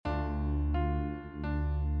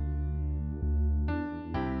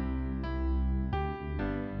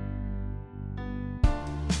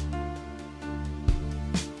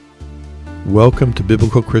Welcome to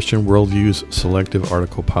Biblical Christian Worldview's Selective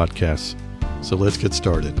Article Podcasts. So let's get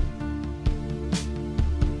started.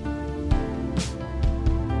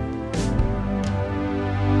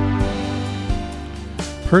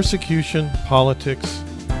 Persecution, politics,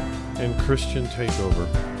 and Christian takeover.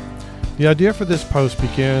 The idea for this post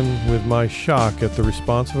began with my shock at the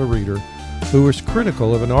response of a reader who was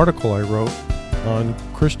critical of an article I wrote on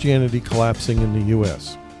Christianity collapsing in the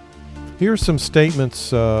U.S. Here are some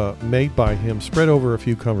statements made by him spread over a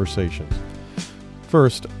few conversations.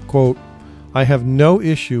 First, quote, "I have no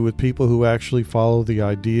issue with people who actually follow the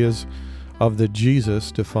ideas of the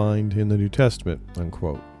Jesus defined in the New Testament,"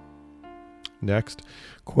 unquote. Next,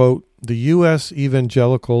 quote, "The U.S.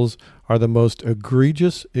 evangelicals are the most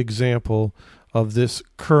egregious example of this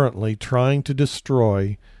currently trying to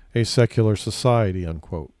destroy a secular society,"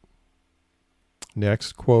 unquote.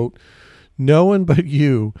 Next, quote, "No one but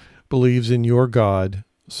you believes in your God,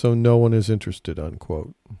 so no one is interested,"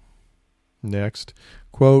 unquote. Next,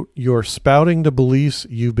 quote, "You're spouting the beliefs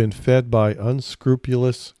you've been fed by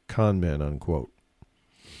unscrupulous con men," unquote.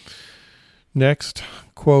 Next,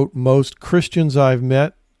 quote, "Most Christians I've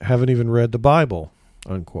met haven't even read the Bible,"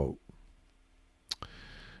 unquote.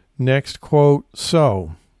 Next, quote,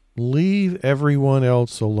 "So, leave everyone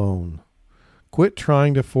else alone. Quit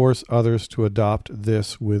trying to force others to adopt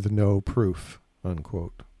this with no proof,"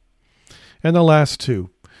 unquote. And the last two,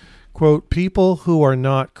 quote, "People who are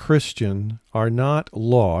not Christian are not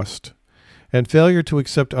lost, and failure to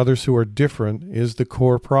accept others who are different is the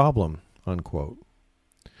core problem," unquote.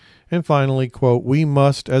 And finally, quote, "We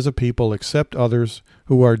must, as a people, accept others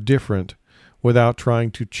who are different without trying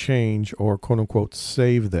to change or, quote unquote,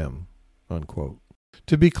 save them," unquote.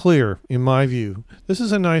 To be clear, in my view, this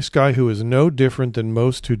is a nice guy who is no different than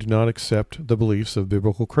most who do not accept the beliefs of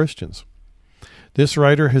biblical Christians. This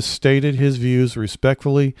writer has stated his views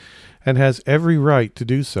respectfully and has every right to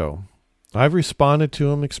do so. I've responded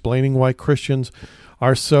to him explaining why Christians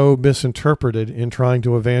are so misinterpreted in trying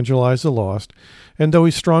to evangelize the lost, and though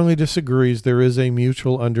he strongly disagrees, there is a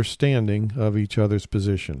mutual understanding of each other's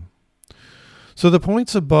position. So the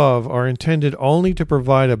points above are intended only to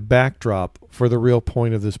provide a backdrop for the real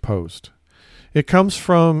point of this post. It comes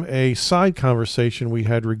from a side conversation we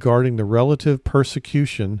had regarding the relative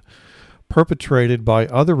persecution perpetrated by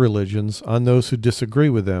other religions on those who disagree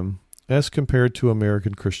with them as compared to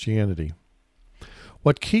American Christianity.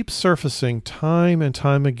 What keeps surfacing time and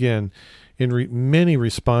time again in many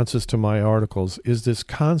responses to my articles is this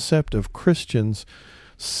concept of Christians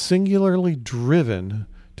singularly driven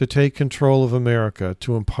to take control of America,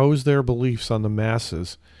 to impose their beliefs on the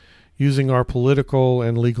masses using our political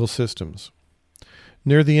and legal systems.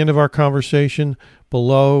 Near the end of our conversation,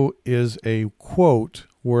 below is a quote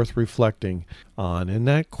worth reflecting on, and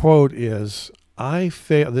that quote is,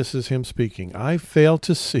 this is him speaking, "I fail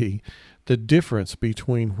to see the difference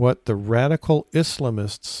between what the radical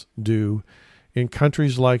Islamists do in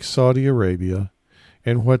countries like Saudi Arabia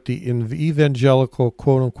and what the evangelical,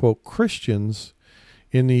 quote-unquote, Christians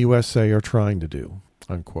in the USA are trying to do,"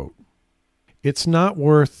 unquote. It's not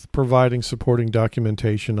worth providing supporting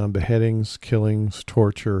documentation on beheadings, killings,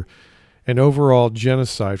 torture, and overall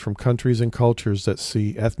genocide from countries and cultures that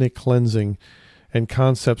see ethnic cleansing and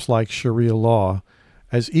concepts like Sharia law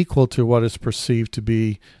as equal to what is perceived to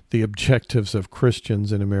be the objectives of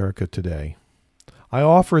Christians in America today. I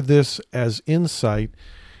offer this as insight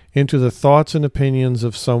into the thoughts and opinions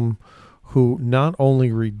of some who not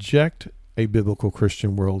only reject a biblical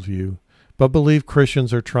Christian worldview, but believe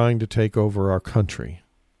Christians are trying to take over our country.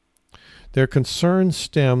 Their concern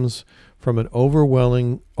stems from an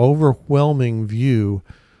overwhelming view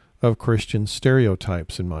of Christian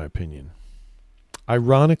stereotypes, in my opinion.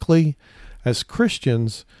 Ironically, as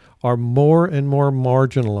Christians are more and more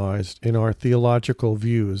marginalized in our theological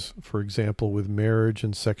views, for example, with marriage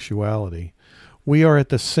and sexuality, we are at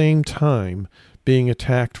the same time being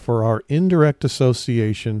attacked for our indirect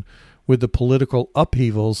association with the political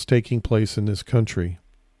upheavals taking place in this country.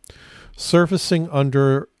 Surfacing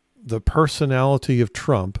under the personality of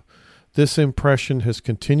Trump, this impression has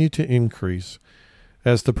continued to increase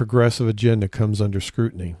as the progressive agenda comes under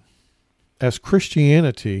scrutiny. As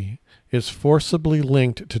Christianity is forcibly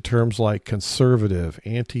linked to terms like conservative,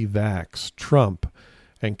 anti-vax, Trump,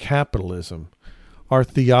 and capitalism, our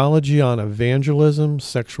theology on evangelism,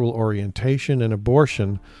 sexual orientation, and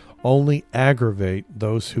abortion only aggravate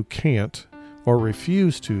those who can't or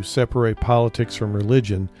refuse to separate politics from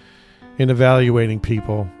religion in evaluating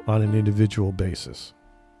people on an individual basis.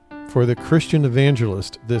 For the Christian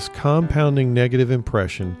evangelist, this compounding negative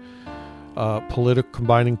impression,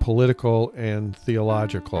 combining political and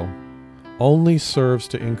theological, only serves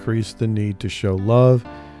to increase the need to show love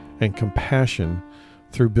and compassion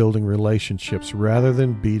through building relationships rather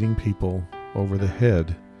than beating people over the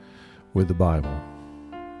head with the Bible.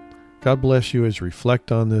 God bless you as you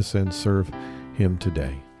reflect on this and serve Him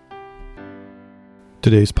today.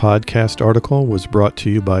 Today's podcast article was brought to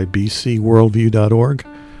you by bcworldview.org,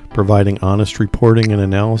 providing honest reporting and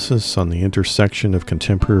analysis on the intersection of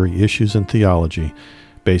contemporary issues and theology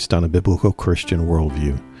based on a biblical Christian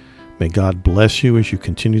worldview. May God bless you as you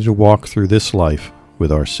continue to walk through this life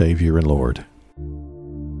with our Savior and Lord.